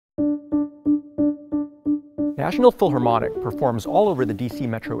National Philharmonic performs all over the DC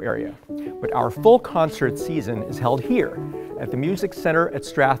metro area, but our full concert season is held here at the Music Center at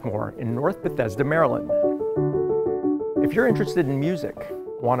Strathmore in North Bethesda, Maryland. If you're interested in music,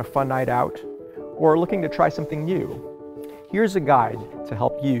 want a fun night out, or looking to try something new, here's a guide to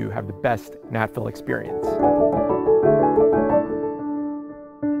help you have the best NatPhil experience.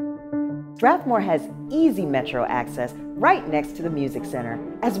 Strathmore has easy metro access right next to the Music Center,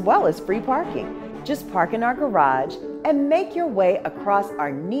 as well as free parking. Just park in our garage and make your way across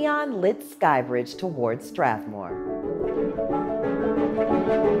our neon-lit sky bridge towards Strathmore.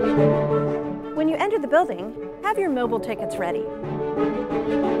 When you enter the building, have your mobile tickets ready.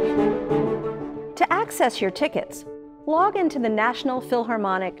 To access your tickets, log into the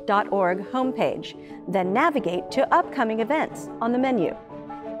nationalphilharmonic.org homepage, then navigate to upcoming events on the menu.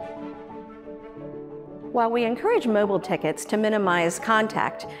 While we encourage mobile tickets to minimize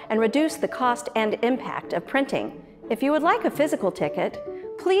contact and reduce the cost and impact of printing, if you would like a physical ticket,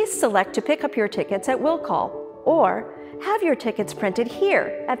 please select to pick up your tickets at will call, or have your tickets printed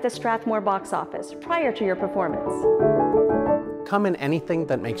here at the Strathmore box office prior to your performance. Come in anything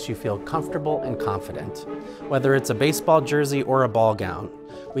that makes you feel comfortable and confident. Whether it's a baseball jersey or a ball gown,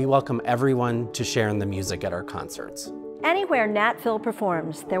 we welcome everyone to share in the music at our concerts. Anywhere NatPhil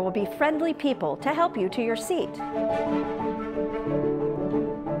performs, there will be friendly people to help you to your seat.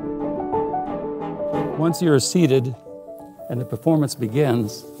 Once you are seated and the performance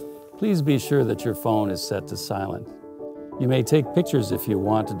begins, please be sure that your phone is set to silent. You may take pictures if you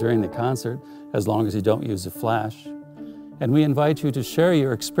want during the concert, as long as you don't use a flash. And we invite you to share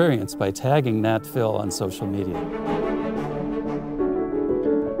your experience by tagging NatPhil on social media.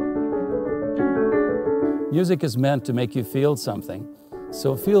 Music is meant to make you feel something,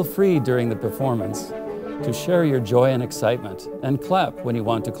 so feel free during the performance to share your joy and excitement, and clap when you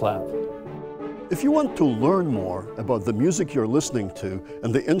want to clap. If you want to learn more about the music you're listening to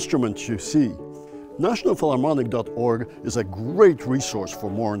and the instruments you see, nationalphilharmonic.org is a great resource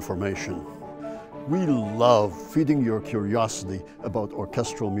for more information. We love feeding your curiosity about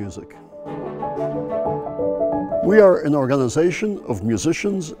orchestral music. We are an organization of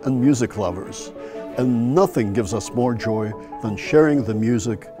musicians and music lovers, and nothing gives us more joy than sharing the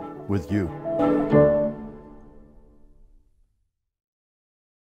music with you.